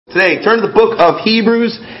Today, turn to the book of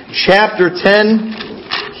Hebrews, chapter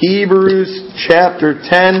 10. Hebrews, chapter 10.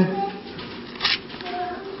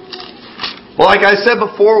 Well, like I said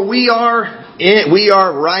before, we are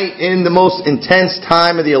right in the most intense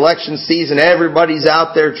time of the election season. Everybody's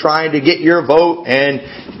out there trying to get your vote, and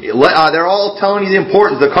they're all telling you the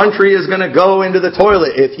importance. The country is going to go into the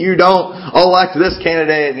toilet if you don't elect this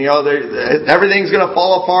candidate. Everything's going to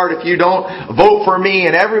fall apart if you don't vote for me.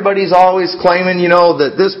 And everybody's always claiming,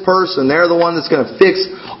 that this person, they're the one that's going to fix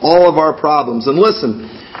all of our problems. And listen,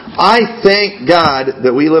 I thank God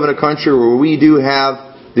that we live in a country where we do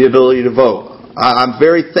have the ability to vote. I'm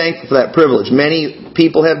very thankful for that privilege. Many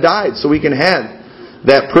people have died so we can have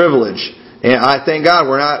that privilege. And I thank God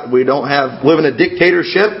we don't live in a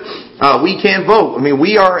dictatorship. We can vote.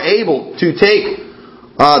 We are able to take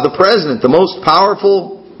the president, the most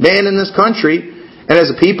powerful man in this country, and as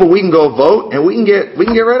a people we can go vote and we can get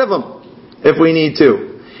rid of him if we need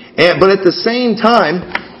to. But at the same time,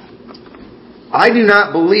 I do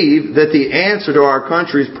not believe that the answer to our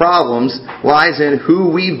country's problems lies in who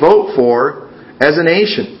we vote for as a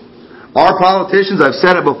nation. Our politicians, I've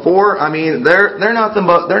said it before, they're nothing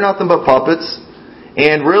but puppets,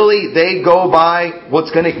 and really they go by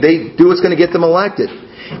they do what's going to get them elected.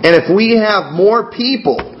 And if we have more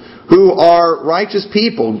people who are righteous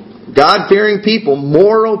people, God-fearing people,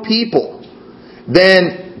 moral people,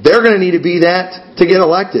 then they're going to need to be that to get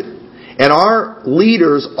elected. And our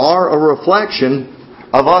leaders are a reflection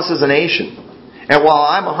of us as a nation. And while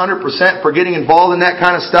I'm 100% for getting involved in that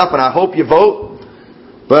kind of stuff, and I hope you vote,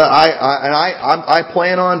 but I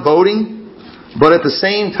plan on voting, but at the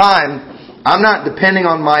same time, I'm not depending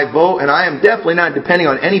on my vote, and I am definitely not depending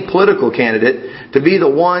on any political candidate to be the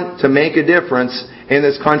one to make a difference in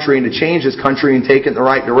this country and to change this country and take it in the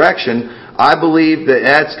right direction. I believe that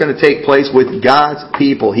that's going to take place with God's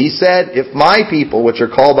people. He said, if my people, which are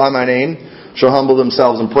called by my name, shall humble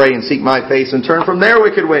themselves and pray and seek my face and turn from their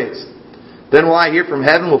wicked ways, then will I hear from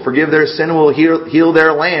heaven, will forgive their sin, and will heal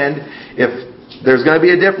their land. If there's going to be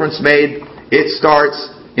a difference made, it starts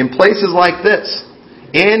in places like this,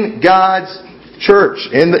 in God's church,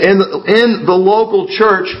 in the local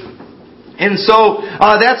church. And so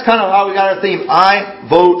that's kind of how we got our theme. I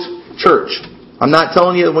vote church. I'm not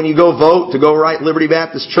telling you that when you go vote to go write Liberty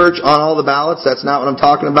Baptist Church on all the ballots. That's not what I'm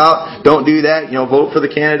talking about. Don't do that. Vote for the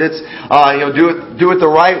candidates. Do it the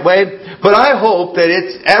right way. But I hope that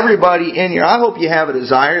it's everybody in here. I hope you have a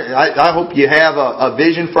desire. I hope you have a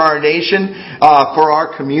vision for our nation, for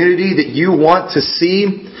our community, that you want to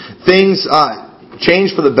see things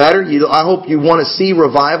change for the better. I hope you want to see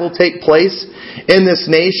revival take place in this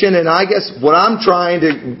nation. And I guess what I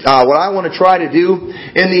want to try to do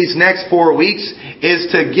in these next 4 weeks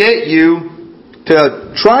is to get you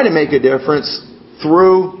to try to make a difference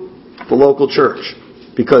through the local church,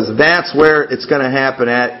 because that's where it's going to happen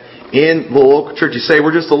at. In the local church, you say,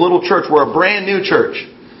 we're just a little church. We're a brand new church.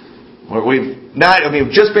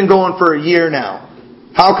 We've just been going for a year now.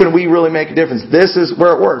 How can we really make a difference? This is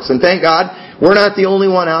where it works. And thank God, we're not the only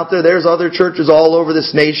one out there. There's other churches all over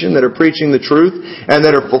this nation that are preaching the truth and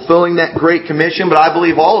that are fulfilling that Great Commission. But I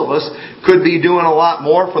believe all of us could be doing a lot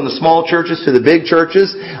more, from the small churches to the big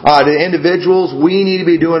churches, to individuals. We need to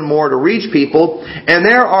be doing more to reach people. And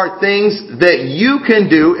there are things that you can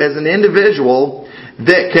do as an individual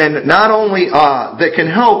that can not only that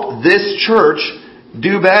can help this church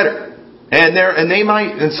do better.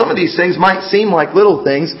 And some of these things might seem like little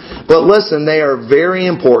things, but listen, they are very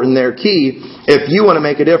important. They're key if you want to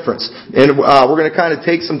make a difference. And we're going to kind of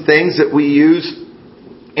take some things that we use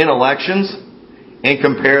in elections and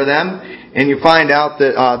compare them, and you find out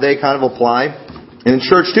that they kind of apply in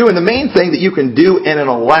church too. And the main thing that you can do in an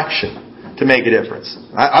election to make a difference,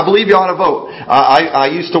 I believe you ought to vote. I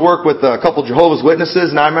used to work with a couple Jehovah's Witnesses,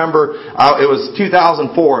 and I remember it was 2004.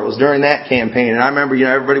 It was during that campaign, and I remember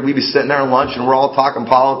everybody, we'd be sitting there at lunch and we're all talking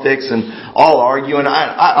politics and all arguing.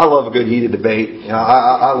 I love a good heated debate.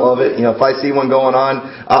 I love it. If I see one going on,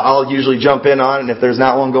 I'll usually jump in on it, and if there's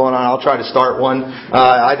not one going on, I'll try to start one.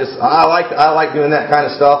 I like doing that kind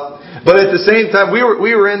of stuff. But at the same time, we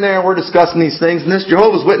were in there and we're discussing these things, and this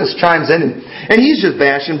Jehovah's Witness chimes in, and he's just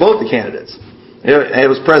bashing both the candidates. It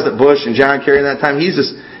was President Bush and John Kerry at that time. He's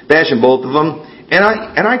just bashing both of them. And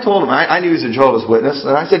I told him, I knew he was a Jehovah's Witness,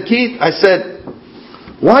 and I said, Keith,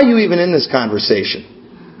 why are you even in this conversation?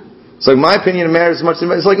 It's like, my opinion matters as much as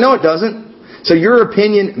it's like, no, it doesn't. So your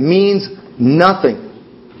opinion means nothing.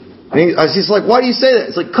 And he's like, why do you say that?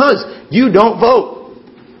 It's like, because you don't vote.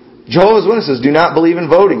 Jehovah's Witnesses do not believe in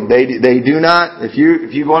voting. They do not. If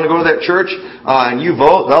you want to go to that church and you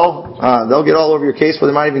vote, they'll get all over your case, where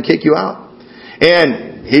they might even kick you out.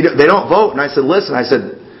 And they don't vote. And I said, listen,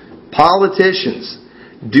 Politicians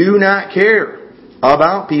do not care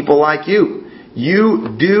about people like you.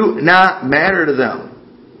 You do not matter to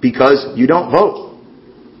them because you don't vote.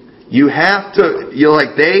 You have to,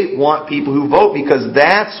 they want people who vote because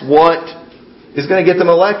that's what is going to get them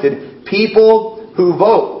elected. People who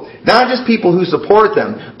vote. Not just people who support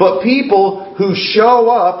them, but people who show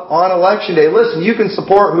up on election day. Listen, you can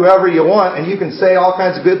support whoever you want and you can say all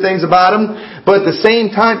kinds of good things about them, but at the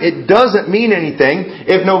same time, it doesn't mean anything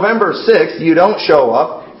if November 6th you don't show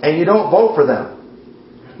up and you don't vote for them.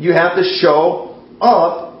 You have to show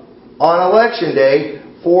up on election day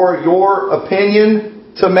for your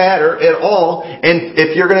opinion to matter at all, and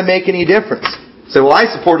if you're going to make any difference. Say, well, I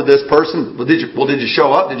supported this person. Well, did you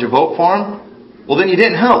show up? Did you vote for him? Well, then you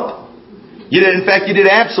didn't help. In fact, you did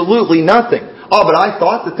absolutely nothing. Oh, but I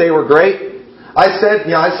thought that they were great. I said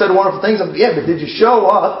wonderful things. Yeah, but did you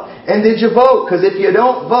show up and did you vote? Because if you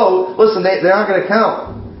don't vote, listen, they're not going to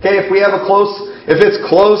count. Okay, if it's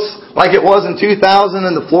close, like it was in 2000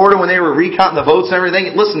 in Florida when they were recounting the votes and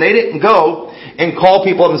everything, listen, they didn't go and call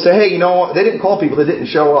people up and say, hey, you know what? They didn't call people that didn't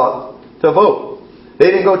show up to vote. They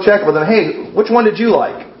didn't go check with them. Hey, which one did you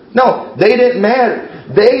like? No, they didn't matter.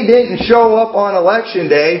 They didn't show up on election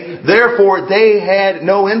day. Therefore, they had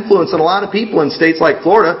no influence. And a lot of people in states like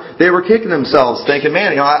Florida, they were kicking themselves thinking,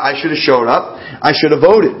 man, I should have showed up. I should have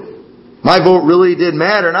voted. My vote really did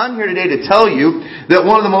matter. And I'm here today to tell you that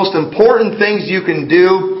one of the most important things you can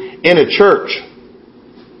do in a church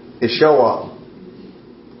is show up.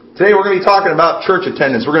 Today we're going to be talking about church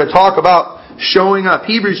attendance. We're going to talk about showing up.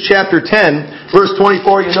 Hebrews chapter 10, verse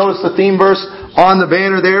 24. You notice the theme verse on the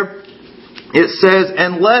banner there. It says,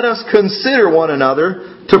 and let us consider one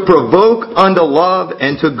another to provoke unto love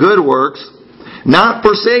and to good works, not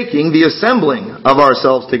forsaking the assembling of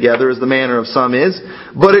ourselves together as the manner of some is,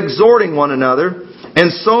 but exhorting one another,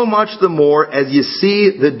 and so much the more as you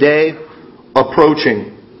see the day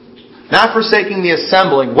approaching. Not forsaking the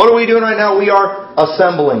assembling. What are we doing right now? We are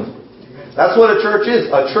assembling. That's what a church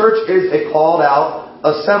is. A church is a called out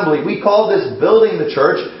assembly. We call this building the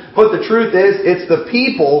church, but the truth is, it's the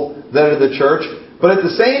people that are the church. But at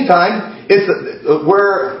the same time, it's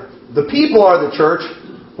where the people are the church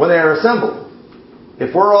when they are assembled.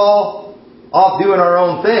 If we're all off doing our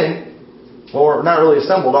own thing, well, we're not really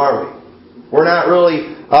assembled, are we? We're not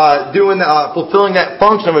really fulfilling that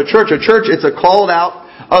function of a church. A church, it's a called out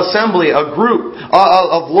assembly, a group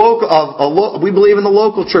we believe in the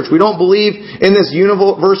local church. We don't believe in this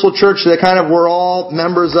universal church that kind of we're all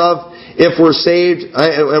members of if we're saved.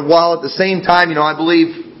 While at the same time, I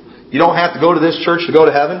believe you don't have to go to this church to go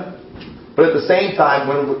to heaven. But at the same time,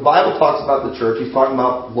 when the Bible talks about the church, He's talking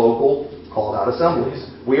about local called out assemblies.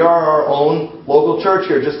 We are our own local church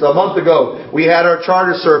here. Just a month ago, we had our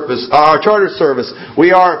charter service.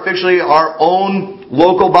 We are officially our own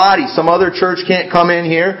local body. Some other church can't come in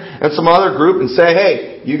here and some other group and say,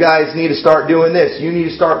 hey, you guys need to start doing this. You need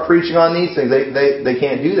to start preaching on these things. They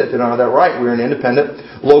can't do that. They don't have that right. We're an independent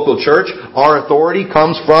local church. Our authority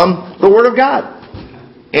comes from the Word of God.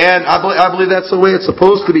 And I believe that's the way it's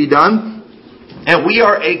supposed to be done. And we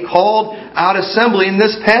are a called out assembly. In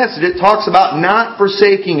this passage, it talks about not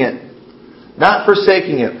forsaking it. Not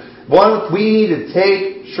forsaking it. We need to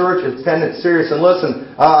take church attendance serious. And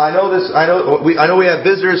listen, I know we have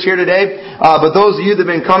visitors here today, but those of you that have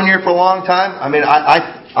been coming here for a long time,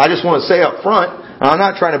 I just want to say up front, I'm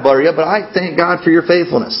not trying to butter you, but I thank God for your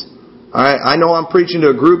faithfulness. Alright, I know I'm preaching to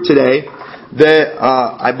a group today that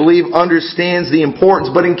I believe understands the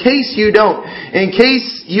importance. But in case you don't, in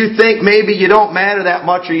case you think maybe you don't matter that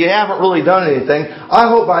much or you haven't really done anything,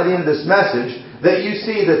 I hope by the end of this message that you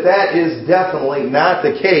see that is definitely not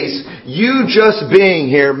the case. You just being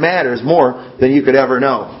here matters more than you could ever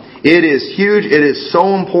know. It is huge. It is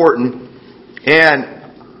so important. And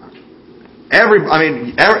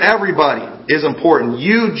everybody is important.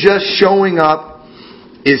 You just showing up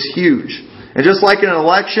is huge. And just like in an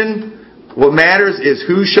election, what matters is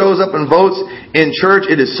who shows up and votes. In church,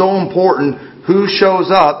 it is so important who shows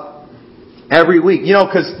up every week.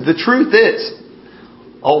 Because the truth is,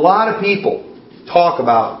 a lot of people talk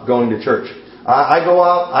about going to church. I go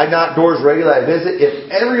out, I knock doors regularly, I visit.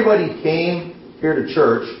 If everybody came here to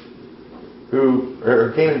church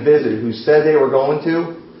or came and visited who said they were going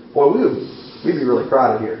to, boy, we'd be really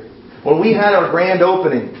crowded here. When we had our grand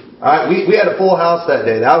opening, we had a full house that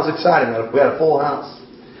day. That was exciting. We had a full house.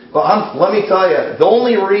 But let me tell you, the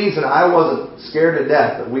only reason I wasn't scared to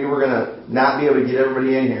death that we were going to not be able to get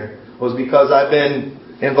everybody in here was because I've been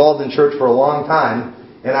involved in church for a long time,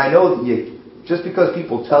 and I know that just because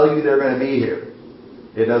people tell you they're going to be here,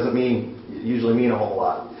 it doesn't usually mean a whole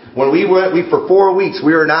lot. When we went, for 4 weeks,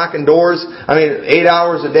 we were knocking doors. 8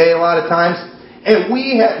 hours a day a lot of times. And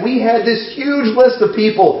we had this huge list of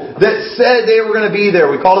people that said they were going to be there.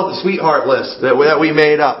 We called it the sweetheart list that we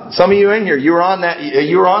made up. Some of you in here, you were on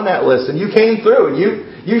that list, and you came through, and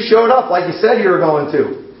you showed up like you said you were going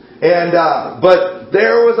to. And but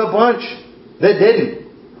there was a bunch that didn't.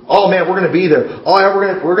 Oh man, we're going to be there. Oh yeah,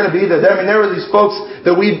 we're going to be there. There were these folks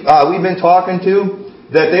that we've been talking to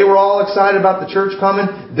that they were all excited about the church coming.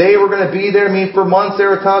 They were going to be there. For months they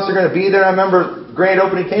were telling us they're going to be there. I remember grand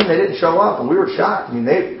opening came, they didn't show up, and we were shocked. And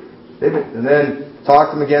then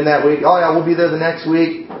talked to them again that week. Oh yeah, we'll be there the next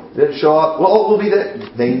week. Didn't show up. Well, we'll be there.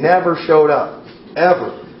 They never showed up.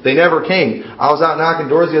 Ever. They never came. I was out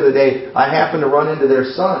knocking doors the other day. I happened to run into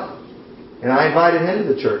their son. And I invited him to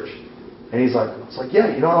the church. And he's like,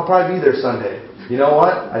 yeah, I'll probably be there Sunday. You know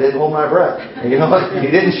what? I didn't hold my breath. And you know what? He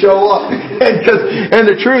didn't show up. And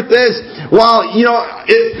the truth is, while,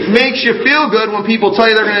 it makes you feel good when people tell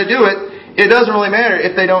you they're going to do it, it doesn't really matter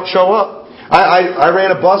if they don't show up. I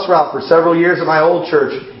ran a bus route for several years at my old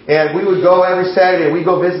church, and we would go every Saturday. We'd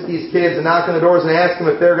go visit these kids and knock on the doors and ask them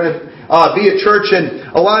if they're going to be at church. And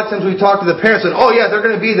a lot of times we talked to the parents and, oh yeah, they're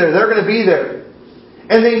going to be there. They're going to be there.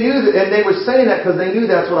 And they knew that, and they were saying that because they knew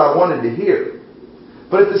that's what I wanted to hear.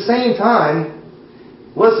 But at the same time,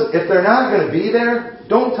 listen, if they're not going to be there,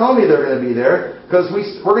 don't tell me they're going to be there, because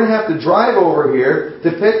we're going to have to drive over here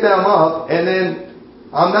to pick them up, and then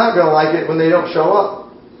I'm not going to like it when they don't show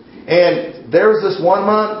up. And there was this one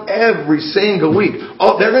mom every single week.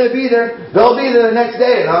 Oh, they're going to be there. They'll be there the next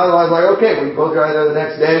day. And I was like, okay, we go drive there the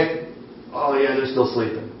next day. Oh, yeah, they're still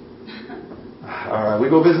sleeping. All right, we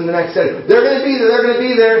go visit the next day. They're going to be there. They're going to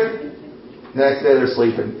be there. The next day they're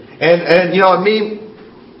sleeping. And me,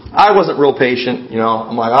 I wasn't real patient.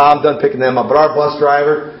 I'm like, I'm done picking them up. But our bus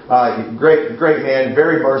driver, great man,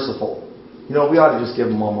 very merciful. We ought to just give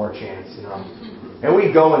them one more chance. And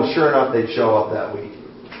we'd go, and sure enough, they'd show up that week.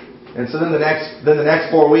 And so then the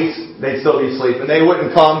next 4 weeks, they'd still be sleeping. They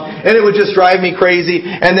wouldn't come, and it would just drive me crazy.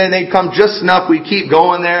 And then they'd come just enough, we'd keep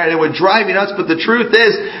going there, and it would drive me nuts. But the truth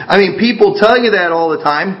is, people tell you that all the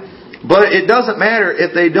time, but it doesn't matter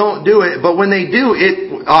if they don't do it. But when they do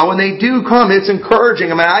come, it's encouraging.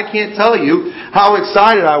 I can't tell you how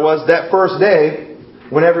excited I was that first day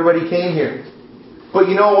when everybody came here. But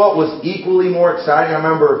you know what was equally more exciting? I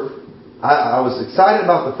remember I was excited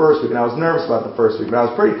about the first week, and I was nervous about the first week, but I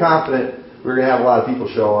was pretty confident we were going to have a lot of people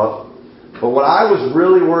show up. But what I was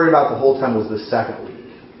really worried about the whole time was the second week.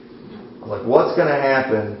 I was like, what's going to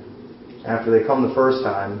happen after they come the first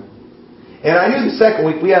time? And I knew the second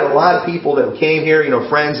week we had a lot of people that came here,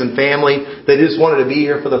 friends and family, that just wanted to be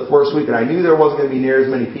here for the first week, and I knew there wasn't going to be near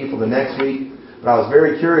as many people the next week, but I was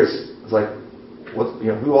very curious. I was like,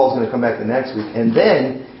 who all is going to come back the next week? And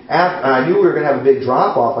then, after I knew we were going to have a big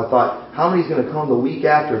drop-off, I thought, how many's going to come the week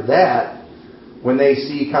after that when they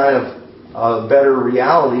see kind of a better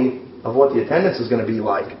reality of what the attendance is going to be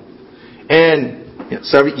like? And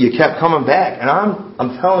so you kept coming back. And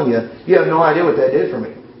I'm telling you, you have no idea what that did for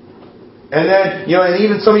me. And then, and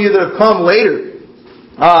even some of you that have come later,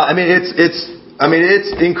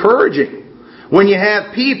 it's encouraging when you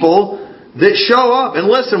have people that show up.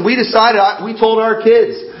 And listen, we we told our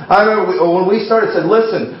kids, I remember when we started, said,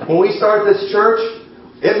 listen, when we start this church,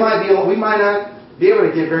 we might not be able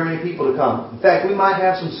to get very many people to come. In fact, we might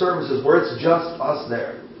have some services where it's just us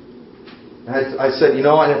there. And I said,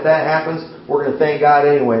 and if that happens, we're going to thank God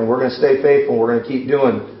anyway. And we're going to stay faithful. We're going to keep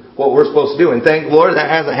doing what we're supposed to do. And thank the Lord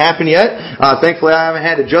that hasn't happened yet. Thankfully, I haven't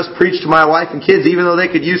had to just preach to my wife and kids, even though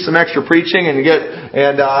they could use some extra preaching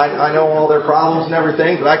I know all their problems and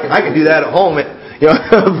everything, but I can do that at home.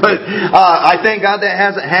 But I thank God that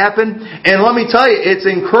hasn't happened. And let me tell you, it's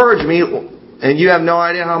encouraged me, and you have no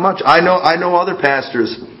idea how much. I know other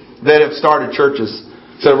pastors that have started churches.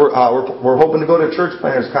 So we're hoping to go to a church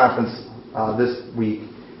planners conference this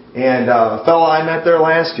week. And a fellow I met there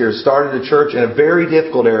last year started a church in a very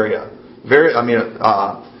difficult area.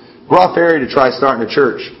 Rough area to try starting a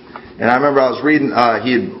church. And I remember I was reading,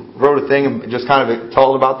 he had wrote a thing and just kind of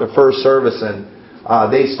told about their first service. And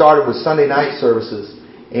they started with Sunday night services.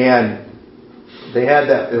 And they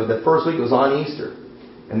had the first week it was on Easter.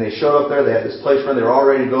 And they showed up there, they had this place where they were all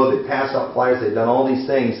ready to go, they'd passed out flyers, they'd done all these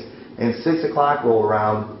things. And 6 o'clock rolled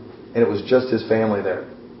around, and it was just his family there.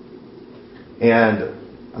 And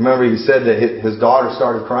I remember he said that his daughter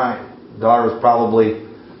started crying. The daughter was probably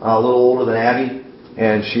a little older than Abby,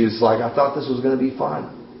 and she was like, I thought this was going to be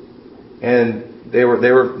fun. And they were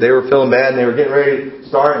feeling bad, and they were getting ready to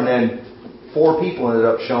start, and then 4 people ended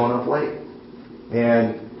up showing up late.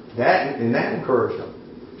 And that encouraged them.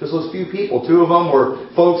 Just those few people. Two of them were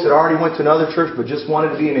folks that already went to another church but just wanted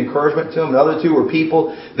to be an encouragement to them. The other two were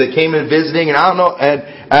people that came in visiting. And I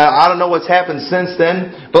don't know what's happened since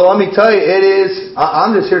then. But let me tell you,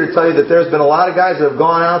 I'm just here to tell you that there's been a lot of guys that have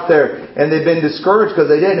gone out there and they've been discouraged because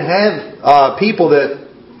they didn't have people that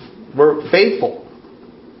were faithful.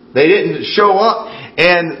 They didn't show up.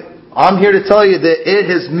 And I'm here to tell you that it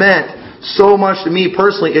has meant so much to me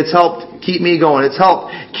personally. It's helped keep me going. It's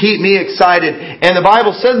helped keep me excited. And the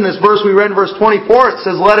Bible says in this verse we read in verse 24, it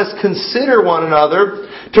says, "Let us consider one another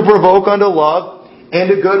to provoke unto love and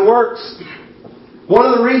to good works." One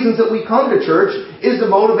of the reasons that we come to church is to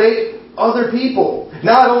motivate other people.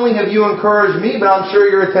 Not only have you encouraged me, but I'm sure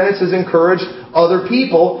your attendance has encouraged other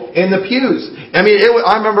people in the pews. I mean,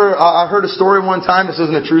 I remember I heard a story one time. This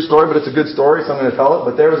isn't a true story, but it's a good story, so I'm going to tell it.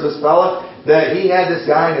 But there was this fella that he had this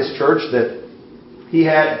guy in his church that he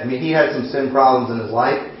had some sin problems in his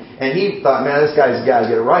life. And he thought, man, this guy's got to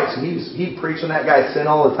get it right. So he preached on that guy's sin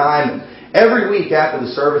all the time. And every week after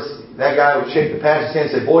the service, that guy would shake the pastor's hand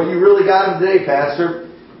and say, "Boy, you really got him today, Pastor."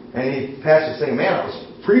 And the pastor was saying, "Man, I was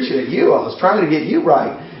preaching at you. I was trying to get you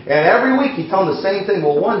right." And every week he told him the same thing.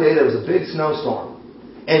 Well, one day there was a big snowstorm.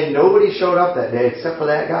 And nobody showed up that day except for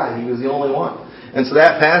that guy. He was the only one. And so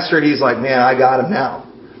that pastor, he's like, "Man, I got him now.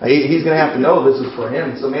 He's going to have to know this is for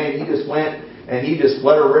him." So, man, he just went and he just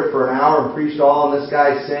let her rip for an hour and preached all on this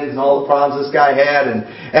guy's sins and all the problems this guy had. And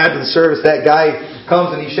after the service, that guy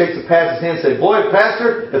comes and he shakes the pastor's hand and says, "Boy,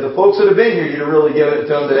 Pastor, if the folks would have been here, you'd have really given it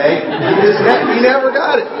to him today." He never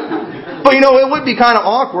got it. But, it would be kind of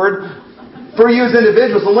awkward for you as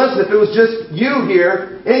individuals. And listen, if it was just you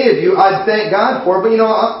here, any of you, I'd thank God for it. But,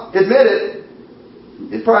 I'll admit it,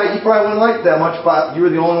 you probably wouldn't like it that much if you were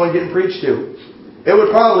the only one getting preached to. It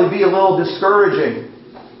would probably be a little discouraging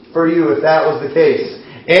for you if that was the case.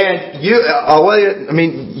 And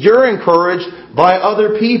you're encouraged by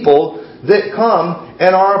other people that come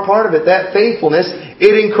and are a part of it. That faithfulness,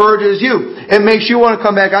 it encourages you. It makes you want to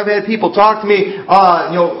come back. I've had people talk to me,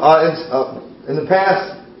 in the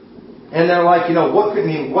past, and they're like, what can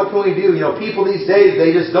we do? People these days,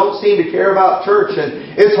 they just don't seem to care about church,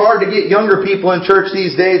 and it's hard to get younger people in church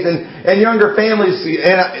these days, and younger families,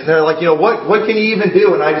 and they're like, what can you even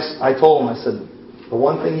do? And I told them, I said, the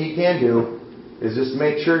one thing you can do is just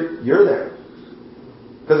make sure you're there.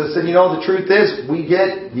 Because I said, the truth is,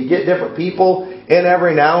 you get different people in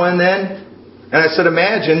every now and then. And I said,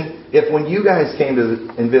 imagine if when you guys came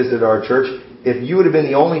and visited our church, if you would have been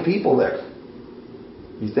the only people there.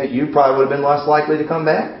 You think you probably would have been less likely to come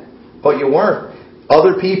back? But you weren't.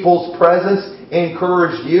 Other people's presence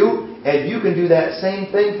encouraged you, and you can do that same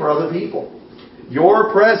thing for other people.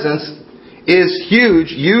 Your presence is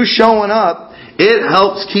huge. You showing up, it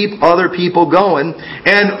helps keep other people going.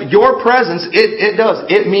 And your presence, it does.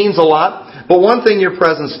 It means a lot. But one thing your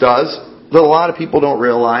presence does that a lot of people don't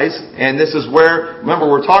realize, and this is where, remember,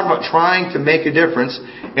 we're talking about trying to make a difference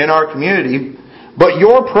in our community, but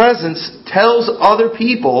your presence tells other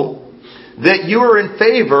people that you are in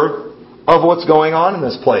favor of what's going on in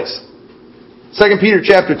this place. 2 Peter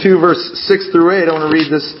chapter 2, verse 6 through 8. I want to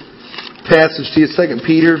read this passage to you. 2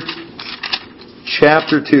 Peter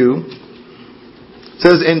chapter 2. It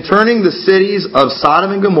says, "In turning the cities of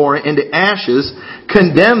Sodom and Gomorrah into ashes,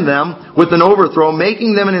 condemn them with an overthrow,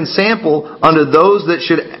 making them an ensample unto those that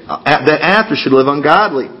after should live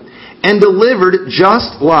ungodly. And delivered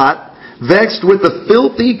just Lot, vexed with the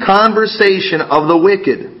filthy conversation of the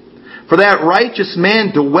wicked. For that righteous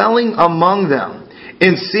man dwelling among them,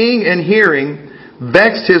 in seeing and hearing,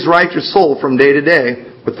 vexed his righteous soul from day to day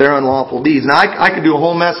with their unlawful deeds." Now, I could do a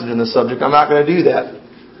whole message on this subject. I'm not going to do that.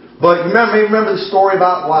 But remember the story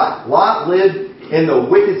about Lot. Lot lived in the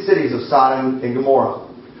wicked cities of Sodom and Gomorrah.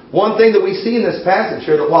 One thing that we see in this passage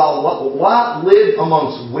here, that while Lot lived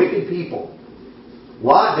amongst wicked people,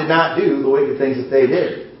 Lot did not do the wicked things that they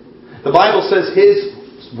did. The Bible says his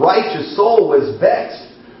righteous soul was vexed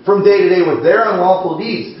from day to day with their unlawful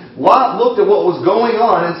deeds. Lot looked at what was going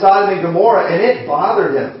on in Sodom and Gomorrah, and it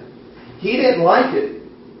bothered him. He didn't like it.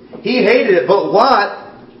 He hated it. But Lot,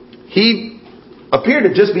 he appeared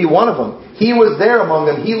to just be one of them. He was there among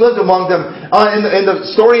them. He lived among them. In the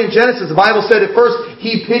story in Genesis, the Bible said at first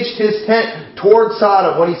he pitched his tent toward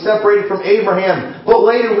Sodom when he separated from Abraham. But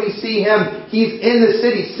later we see him, he's in the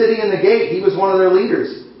city, sitting in the gate. He was one of their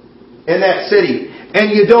leaders in that city.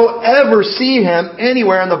 And you don't ever see him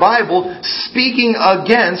anywhere in the Bible speaking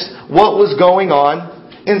against what was going on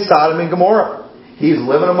in Sodom and Gomorrah. He's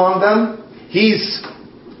living among them. He's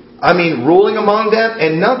ruling among them,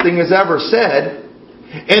 and nothing is ever said.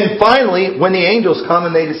 And finally, when the angels come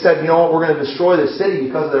and they just said, we're going to destroy this city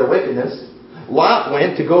because of their wickedness. Lot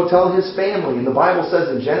went to go tell his family. And the Bible says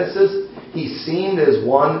in Genesis, he seemed as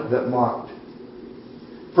one that mocked.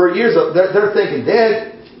 For years, they're thinking,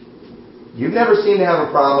 Dad, you've never seemed to have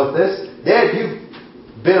a problem with this. Dad, he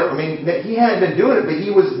hadn't been doing it, but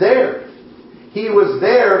he was there. He was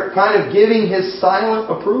there kind of giving his silent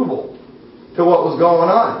approval to what was going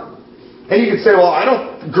on. And you could say, well, I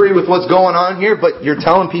don't agree with what's going on here, but you're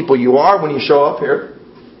telling people you are when you show up here.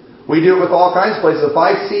 We do it with all kinds of places. If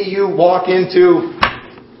I see you walk into,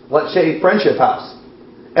 let's say, Friendship House,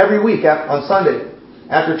 every week on Sunday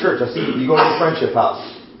after church, I see you go to the Friendship House.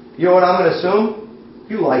 You know what I'm going to assume?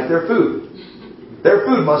 You like their food. Their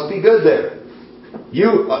food must be good there.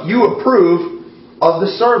 You approve of the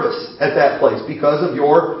service at that place because of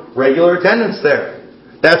your regular attendance there.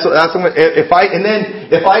 That's what, if I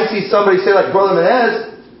see somebody say like Brother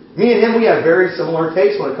Menez, me and him, we have very similar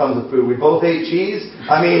tastes when it comes to food. We both hate cheese.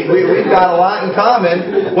 We've got a lot in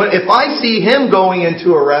common. If I see him going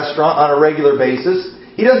into a restaurant on a regular basis,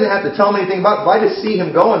 he doesn't have to tell me anything about it. If I just see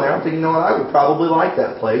him going there, I'm thinking, you know what, I would probably like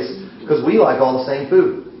that place because we like all the same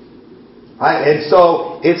food.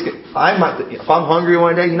 If I'm hungry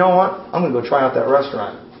one day, you know what? I'm going to go try out that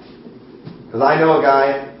restaurant. Because I know a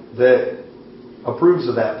guy that approves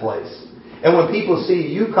of that place. And when people see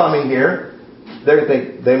you coming here, they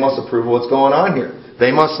think they must approve of what's going on here. They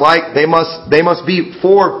must be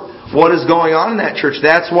for what is going on in that church.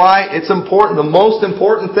 That's why it's important. The most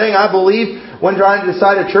important thing, I believe, when trying to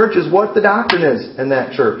decide a church is what the doctrine is in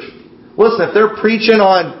that church. Listen, if they're preaching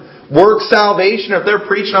on work salvation, if they're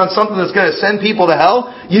preaching on something that's going to send people to hell,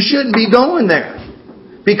 you shouldn't be going there.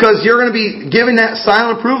 Because you're going to be giving that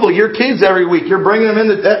silent approval. Your kids every week, you're bringing them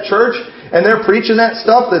into that church, and they're preaching that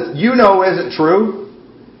stuff that you know isn't true,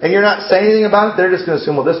 and you're not saying anything about it, they're just going to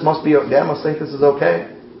assume, well, this must be, Dad must think this is okay.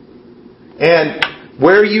 And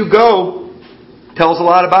where you go tells a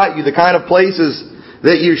lot about you, the kind of places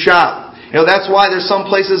that you shop. That's why there's some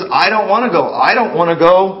places I don't want to go. I don't want to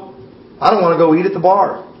go eat at the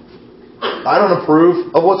bar. I don't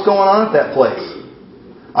approve of what's going on at that place.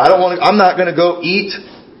 I'm not going to go eat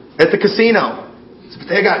at the casino.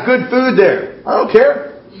 They got good food there. I don't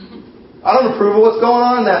care. I don't approve of what's going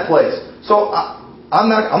on in that place. So I'm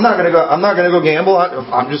not going to go gamble.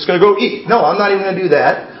 I'm just going to go eat. No, I'm not even going to do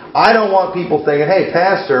that. I don't want people thinking, hey,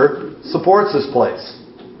 Pastor supports this place.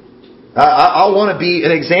 I want to be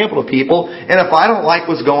an example to people. And if I don't like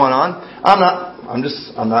what's going on, I'm not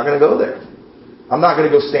going to go there. I'm not going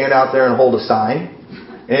to go stand out there and hold a sign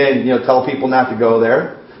and tell people not to go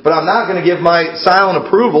there. But I'm not going to give my silent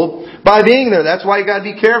approval by being there. That's why you got to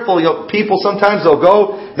be careful. People sometimes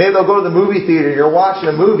maybe they'll go to the movie theater. You're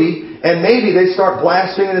watching a movie, and maybe they start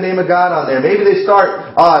blaspheming the name of God on there. Maybe they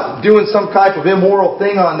start doing some type of immoral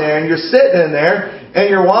thing on there, and you're sitting in there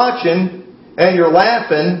and you're watching and you're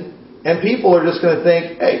laughing, and people are just going to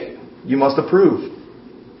think, hey, you must approve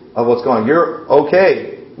of what's going on. You're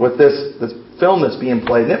okay with this film that's being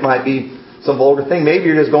played, and it might be some vulgar thing. Maybe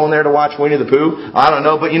you're just going there to watch Winnie the Pooh. I don't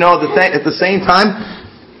know. But at the same time,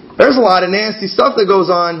 there's a lot of nasty stuff that goes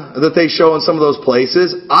on that they show in some of those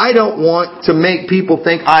places. I don't want to make people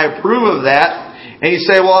think I approve of that. And you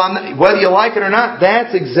say, well, whether you like it or not,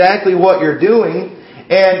 that's exactly what you're doing.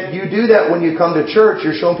 And you do that when you come to church.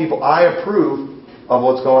 You're showing people, I approve of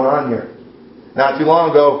what's going on here. Not too long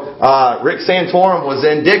ago, Rick Santorum was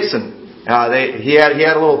in Dixon. He had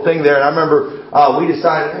a little thing there, and I remember we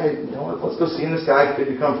decided, hey, let's go see this guy could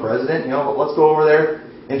become president. Let's go over there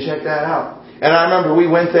and check that out. And I remember we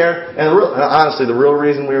went there, and honestly, the real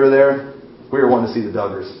reason we were there, we were wanting to see the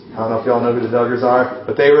Duggars. I don't know if y'all know who the Duggars are,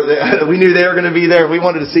 but they were there. We knew they were going to be there. We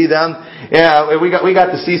wanted to see them. Yeah, we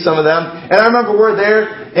got to see some of them. And I remember we're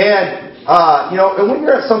there, and and when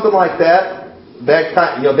you're at something like that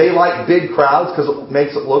kind, they like big crowds because it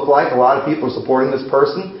makes it look like a lot of people are supporting this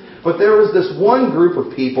person. But there was this one group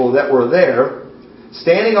of people that were there,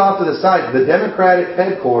 standing off to the side. The Democratic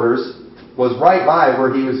headquarters was right by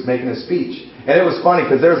where he was making a speech. And it was funny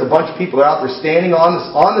because there was a bunch of people out there standing on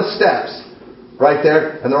the steps right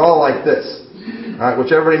there, and they're all like this. All right,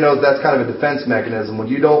 which everybody knows that's kind of a defense mechanism. When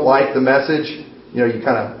you don't like the message, it's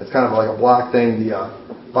kind of like a block thing. The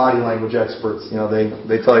body language experts,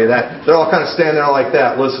 they tell you that. They're all kind of standing there like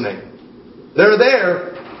that, listening. They're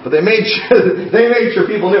there, but they made sure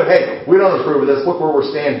people knew, hey, we don't approve of this. Look where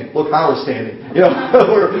we're standing. Look how we're standing.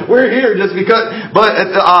 We're here just because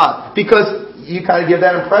you kind of give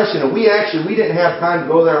that impression. And we didn't have time to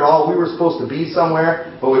go there at all. We were supposed to be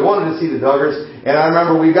somewhere, but we wanted to see the Duggars. And I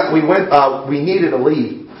remember we needed to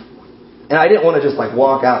leave. And I didn't want to just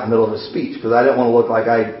walk out in the middle of a speech because I didn't want to look like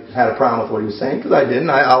I had a problem with what he was saying, because I didn't.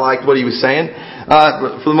 I liked what he was saying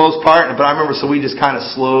for the most part. But I remember, so we just kind of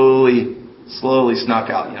slowly slowly snuck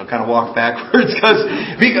out, kind of walked backwards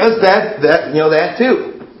because that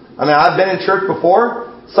too. I mean, I've been in church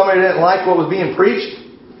before. Somebody didn't like what was being preached,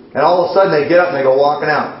 and all of a sudden they get up and they go walking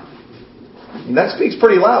out. And that speaks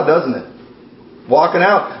pretty loud, doesn't it? Walking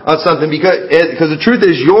out on something because the truth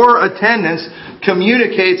is your attendance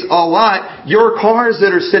communicates a lot. Your cars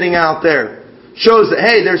that are sitting out there shows that,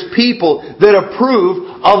 hey, there's people that approve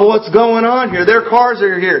of what's going on here. Their cars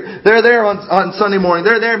are here. They're there on Sunday morning.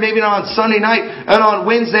 They're there maybe not on Sunday night and on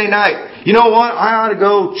Wednesday night. You know what? I ought to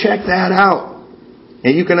go check that out.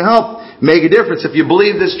 And you can help make a difference. If you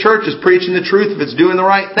believe this church is preaching the truth, if it's doing the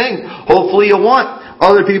right thing, hopefully you'll want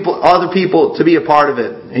other people to be a part of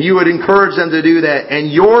it. And you would encourage them to do that. And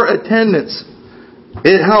your attendance,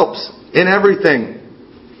 it helps in everything.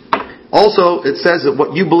 Also, it says that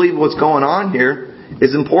what you believe what's going on here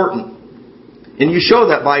is important. And you show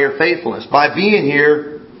that by your faithfulness. By being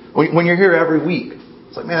here, when you're here every week.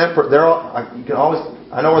 It's like, man, I know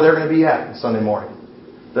where they're going to be at Sunday morning.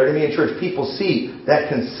 They're going to be in church. People see that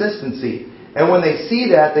consistency. And when they see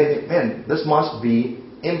that, they think, man, this must be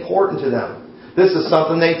important to them. This is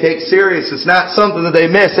something they take serious. It's not something that they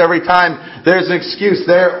miss every time there's an excuse.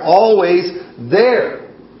 They're always there.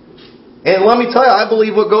 And let me tell you, I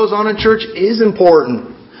believe what goes on in church is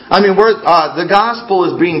important. I mean, the gospel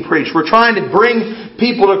is being preached. We're trying to bring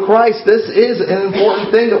people to Christ. This is an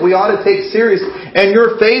important thing that we ought to take serious. And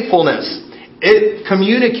your faithfulness, it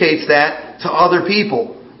communicates that to other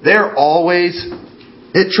people. They're always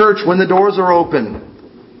at church when the doors are open.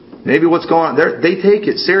 Maybe what's going on, they take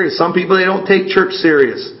it serious. Some people, they don't take church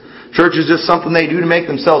serious. Church is just something they do to make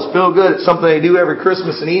themselves feel good. It's something they do every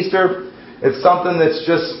Christmas and Easter. It's something that's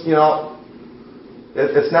just,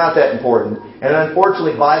 it's not that important. And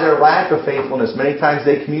unfortunately, by their lack of faithfulness, many times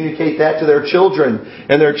they communicate that to their children.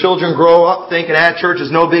 And their children grow up thinking, church is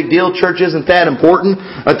no big deal. Church isn't that important.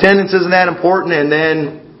 Attendance isn't that important. And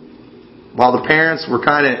then, while the parents were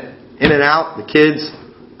kind of in and out, the kids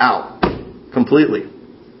out completely.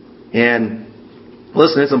 And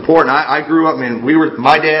listen, it's important. I grew up,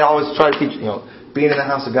 my dad always tried to teach, being in the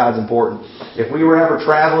house of God is important. If we were ever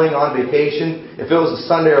traveling on vacation, if it was a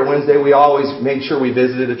Sunday or Wednesday, we always made sure we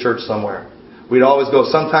visited a church somewhere. We'd always go.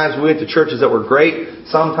 Sometimes we went to churches that were great.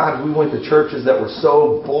 Sometimes we went to churches that were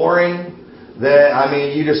so boring that,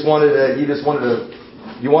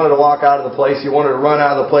 you wanted to walk out of the place. You wanted to run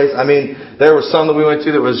out of the place. There was some that we went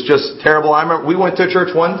to that was just terrible. I remember we went to a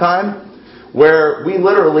church one time where we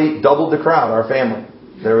literally doubled the crowd, our family.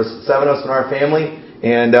 There was 7 of us in our family,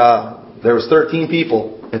 and there was 13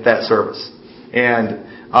 people at that service. And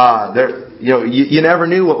you never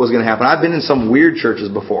knew what was going to happen. I've been in some weird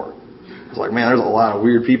churches before. It's like, man, there's a lot of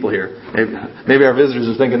weird people here. Maybe our visitors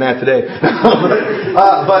are thinking that today.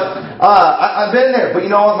 I've been there. But you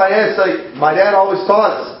know what? My dad always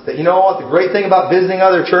taught us that, the great thing about visiting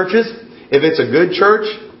other churches, if it's a good church,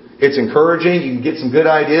 it's encouraging. You can get some good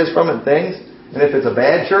ideas from it and things. And if it's a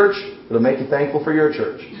bad church, it'll make you thankful for your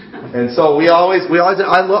church. And so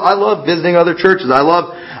I love visiting other churches. I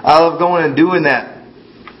love going and doing that.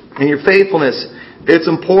 And your faithfulness, it's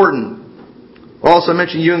important. Also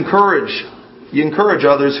mentioned you encourage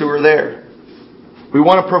others who are there. We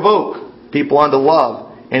want to provoke people unto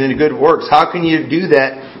love and into good works. How can you do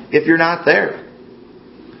that if you're not there?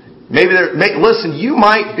 Listen, you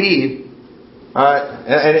might be.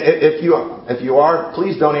 And if you are,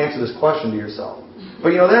 please don't answer this question to yourself.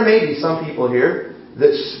 But there may be some people here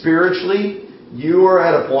that spiritually you are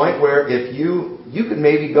at a point where if you could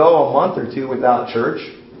maybe go a month or two without church,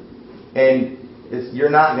 and you're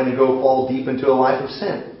not going to go fall deep into a life of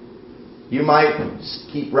sin. You might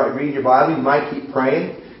keep reading your Bible. You might keep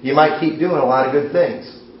praying. You might keep doing a lot of good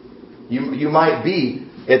things. You might be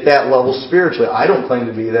at that level spiritually. I don't claim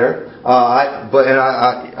to be there.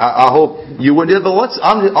 I hope you wouldn't. But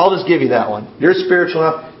I'll just give you that one. You're spiritual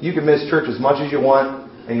enough. You can miss church as much as you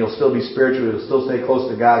want, and you'll still be spiritual. You'll still stay close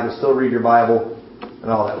to God. You'll still read your Bible and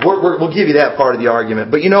all that. We'll give you that part of the argument.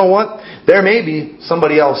 But you know what? There may be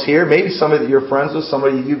somebody else here, maybe somebody that you're friends with,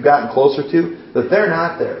 somebody you've gotten closer to, that they're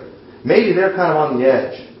not there. Maybe they're kind of on the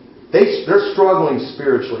edge. They're struggling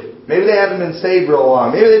spiritually. Maybe they haven't been saved real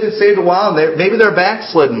long. Maybe they've been saved a while. Maybe they're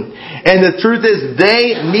backslidden. And the truth is,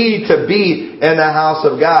 they need to be in the house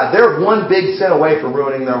of God. They're one big sin away from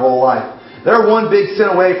ruining their whole life. They're one big sin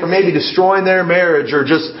away from maybe destroying their marriage, or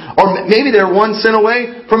maybe they're one sin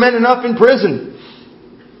away from ending up in prison.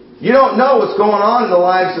 You don't know what's going on in the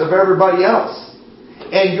lives of everybody else.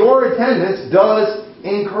 And your attendance does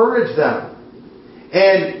encourage them.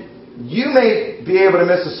 And you may be able to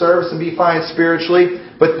miss a service and be fine spiritually,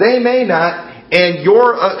 but they may not. And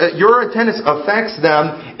your attendance affects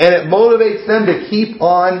them, and it motivates them to keep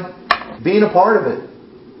on being a part of it.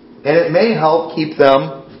 And it may help keep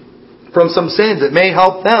them from some sins. It may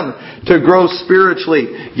help them to grow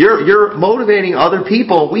spiritually. You're motivating other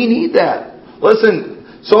people. We need that.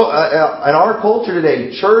 Listen, so in our culture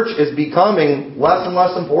today, church is becoming less and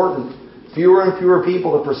less important. Fewer and fewer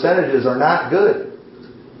people, the percentages are not good.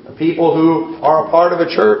 The people who are a part of a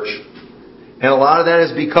church. And a lot of that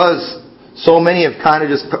is because so many have kind of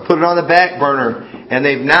just put it on the back burner and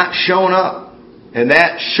they've not shown up. And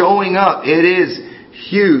that showing up, it is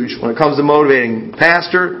huge when it comes to motivating.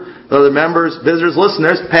 Pastor, other members, visitors, listen,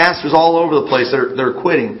 there's pastors all over the place that are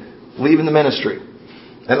quitting, leaving the ministry.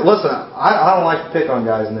 And listen, I don't like to pick on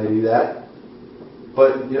guys when they do that.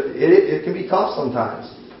 But it can be tough sometimes.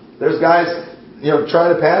 There's guys,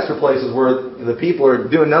 trying to pastor places where the people are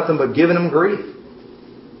doing nothing but giving them grief.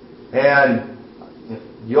 And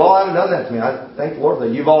you all haven't done that to me. I thank the Lord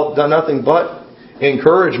that you've all done nothing but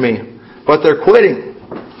encourage me. But they're quitting.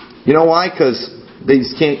 You know why? Because they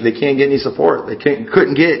can't get any support. They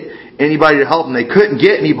couldn't get anybody to help them. They couldn't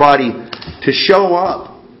get anybody to show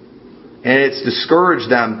up. And it's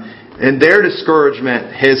discouraged them. And their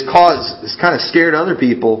discouragement has kind of scared other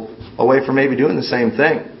people away from maybe doing the same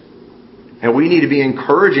thing. And we need to be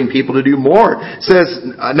encouraging people to do more. It says,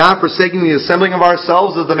 not forsaking the assembling of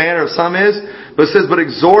ourselves as the manner of some is, but it says, but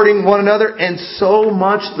exhorting one another, and so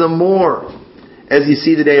much the more as you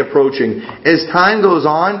see the day approaching. As time goes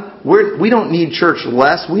on, we don't need church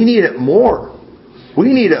less. We need it more.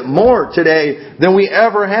 We need it more today than we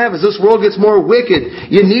ever have. As this world gets more wicked,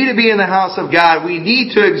 you need to be in the house of God. We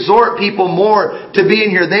need to exhort people more to be in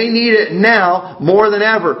here. They need it now more than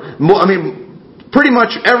ever. Pretty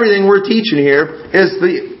much everything we're teaching here is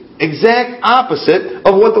the exact opposite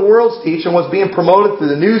of what the world's teaching, what's being promoted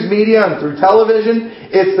through the news media and through television.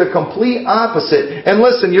 It's the complete opposite. And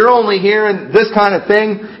listen, you're only hearing this kind of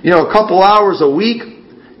thing, a couple hours a week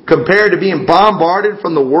compared to being bombarded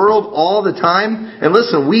from the world all the time. And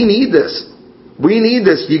listen, we need this. We need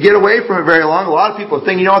this. You get away from it very long. A lot of people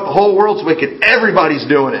think, the whole world's wicked. Everybody's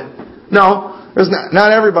doing it. No, there's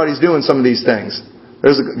not everybody's doing some of these things.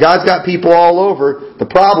 God's got people all over. The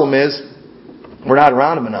problem is, we're not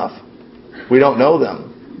around them enough. We don't know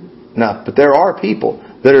them enough. But there are people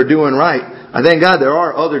that are doing right. I thank God there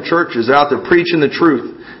are other churches out there preaching the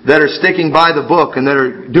truth, that are sticking by the book and that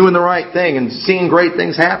are doing the right thing and seeing great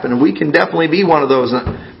things happen. And we can definitely be one of those.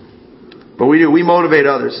 But we motivate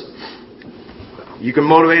others. You can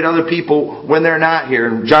motivate other people when they're not here.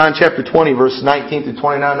 In John chapter 20, verse 19 through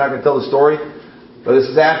 29, I'm not going to tell the story. But this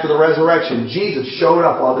is after the resurrection. Jesus showed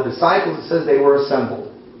up while the disciples, it says they were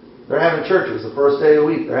assembled. They're having church. It was the first day of the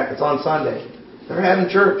week. It's on Sunday. They're having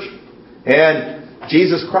church. And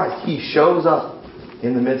Jesus Christ, He shows up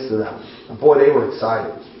in the midst of them. And boy, they were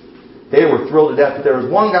excited. They were thrilled to death. But there was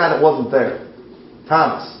one guy that wasn't there.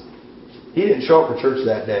 Thomas. He didn't show up for church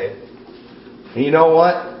that day. And you know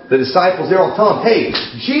what? The disciples, they're all telling him, hey,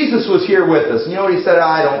 Jesus was here with us. And you know what he said?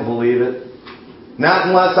 I don't believe it. Not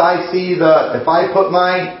unless I see if I put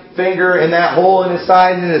my finger in that hole in his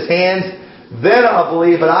side and in his hands, then I'll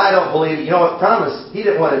believe, but I don't believe it. You know what? Thomas, he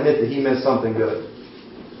didn't want to admit that he missed something good.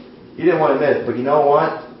 He didn't want to admit it. But you know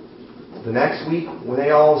what? The next week, when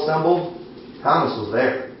they all assembled, Thomas was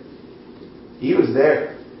there. He was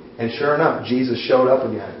there. And sure enough, Jesus showed up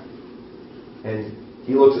again. And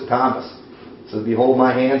He looks at Thomas. Says, behold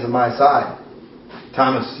my hands and my side.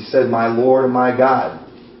 Thomas, he said, my Lord and my God.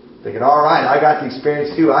 Thinking, all right, I got the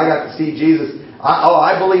experience too. I got to see Jesus.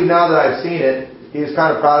 I believe now that I've seen it. He was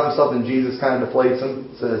kind of proud of himself, and Jesus kind of deflates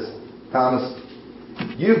him. Says, Thomas,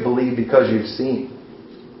 you believe because you've seen.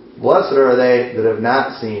 Blessed are they that have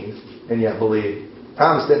not seen and yet believe.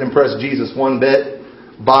 Thomas didn't impress Jesus one bit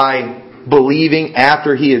by believing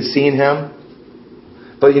after he had seen Him.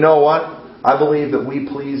 But you know what? I believe that we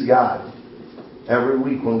please God every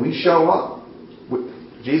week when we show up.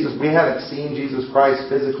 We haven't seen Jesus Christ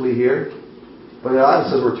physically here. But it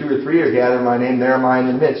says where 2 or 3 are gathered in my name, there am I in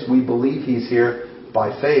the midst. We believe He's here by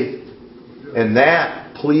faith. And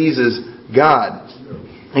that pleases God.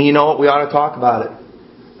 And you know what? We ought to talk about it.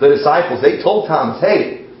 The disciples, they told Thomas,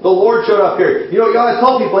 hey, the Lord showed up here. You ought to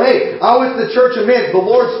tell people, hey, I went to the church of men. The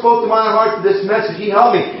Lord spoke to my heart through this message. He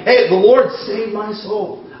helped me. Hey, the Lord saved my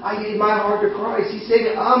soul. I gave my heart to Christ. He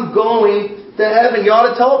said, I'm going to heaven. You ought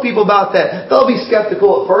to tell people about that. They'll be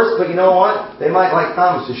skeptical at first, but you know what? They might like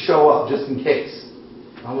Thomas to show up just in case.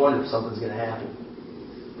 I wonder if something's going to happen.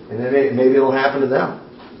 And then maybe it'll happen to them.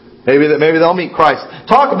 Maybe they'll meet Christ.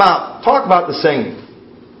 Talk about the singing.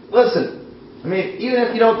 Listen, even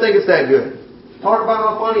if you don't think it's that good, talk about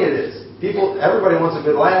how funny it is. Everybody wants a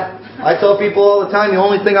good laugh. I tell people all the time, the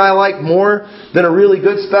only thing I like more than a really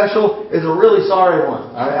good special is a really sorry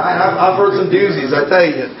one. I've heard some doozies, I tell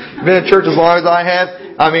you. I've been in church as long as I have.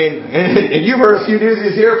 I mean, and you've heard a few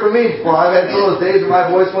doozies here from me before. I've had those days where my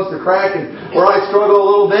voice wants to crack and where I struggle a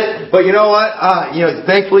little bit. But you know what?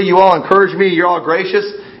 Thankfully you all encourage me. You're all gracious.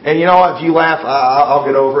 And you know what? If you laugh, I'll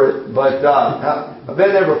get over it. But I've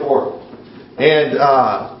been there before. And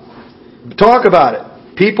talk about it.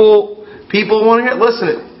 People want to hear.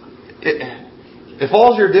 Listen, if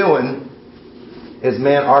all you're doing is,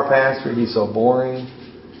 man, our pastor, he's so boring.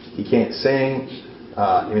 He can't sing.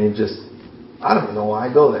 I don't even know why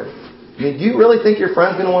I go there. I mean, do you really think your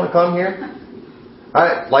friend's going to want to come here?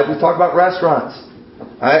 Like we talked about restaurants.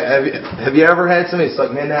 Have you ever had somebody, it's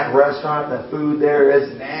like, man, that restaurant, that food there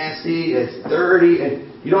is nasty, it's dirty, and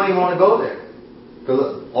you don't even want to go there.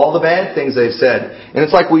 Because all the bad things they've said. And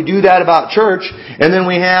it's like we do that about church, and then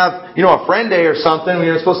we have, a friend day or something, when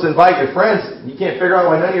you're supposed to invite your friends. You can't figure out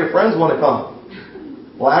why none of your friends want to come.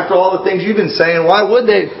 Well, after all the things you've been saying, why would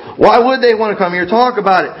they want to come here? Talk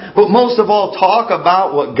about it. But most of all, talk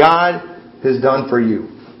about what God has done for you.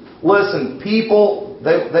 Listen, people,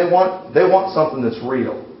 they want something that's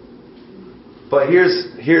real. But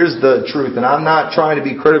here's the truth, and I'm not trying to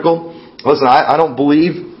be critical. Listen, I don't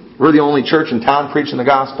believe we're the only church in town preaching the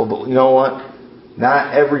gospel, but you know what?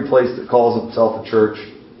 Not every place that calls itself a church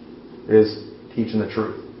is teaching the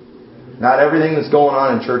truth. Not everything that's going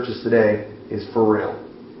on in churches today is for real.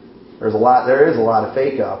 There is a lot of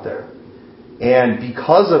fake out there. And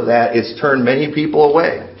because of that, it's turned many people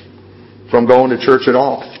away from going to church at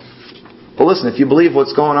all. But listen, if you believe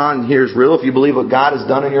what's going on here is real, if you believe what God has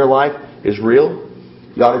done in your life is real,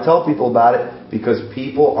 you ought to tell people about it, because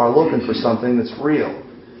people are looking for something that's real.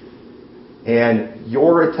 And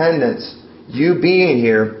your attendance, you being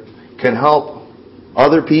here, can help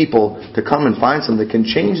other people to come and find something that can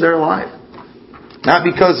change their life. Not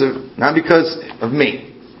because of me,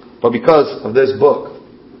 but because of this book.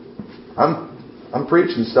 I'm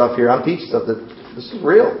preaching stuff here. I'm teaching stuff that this is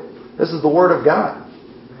real. This is the Word of God.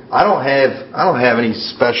 I don't have any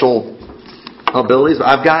special abilities.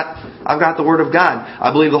 I've got the Word of God.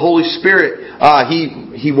 I believe the Holy Spirit.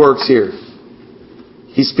 He works here.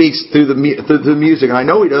 He speaks through the music, and I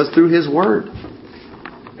know He does through His Word.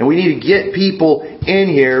 And we need to get people in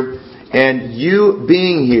here, and you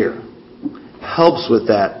being here helps with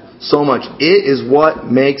that so much. It is what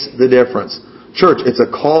makes the difference. Church, it's a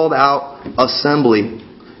called out assembly.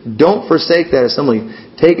 Don't forsake that assembly.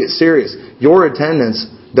 Take it serious. Your attendance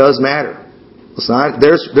does matter. Listen,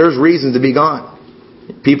 there's reason to be gone.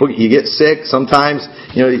 People, you get sick. Sometimes,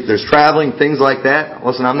 there's traveling, things like that.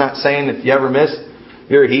 Listen, I'm not saying if you ever miss,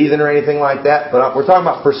 you're a heathen or anything like that. But we're talking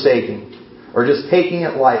about forsaking. Or just taking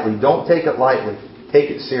it lightly. Don't take it lightly.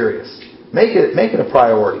 Take it serious. Make it a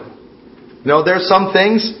priority. There's some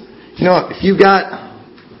things, if you got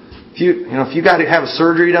to have a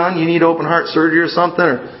surgery done, you need open heart surgery or something,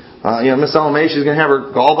 or Miss Ellen she's going to have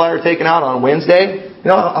her gallbladder taken out on Wednesday.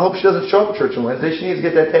 I hope she doesn't show up at church on Wednesday. She needs to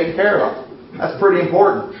get that taken care of. That's pretty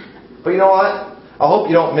important. But you know what? I hope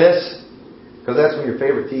you don't miss, because that's when your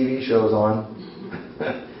favorite TV show's on.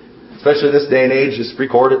 Especially this day and age, just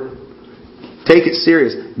record it. Take it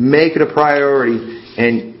serious. Make it a priority.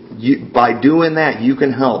 And by doing that, you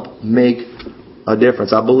can help make a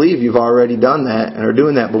difference. I believe you've already done that and are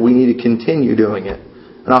doing that, but we need to continue doing it.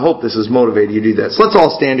 And I hope this has motivated you to do that. So let's all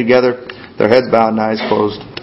stand together, with our heads bowed and eyes closed.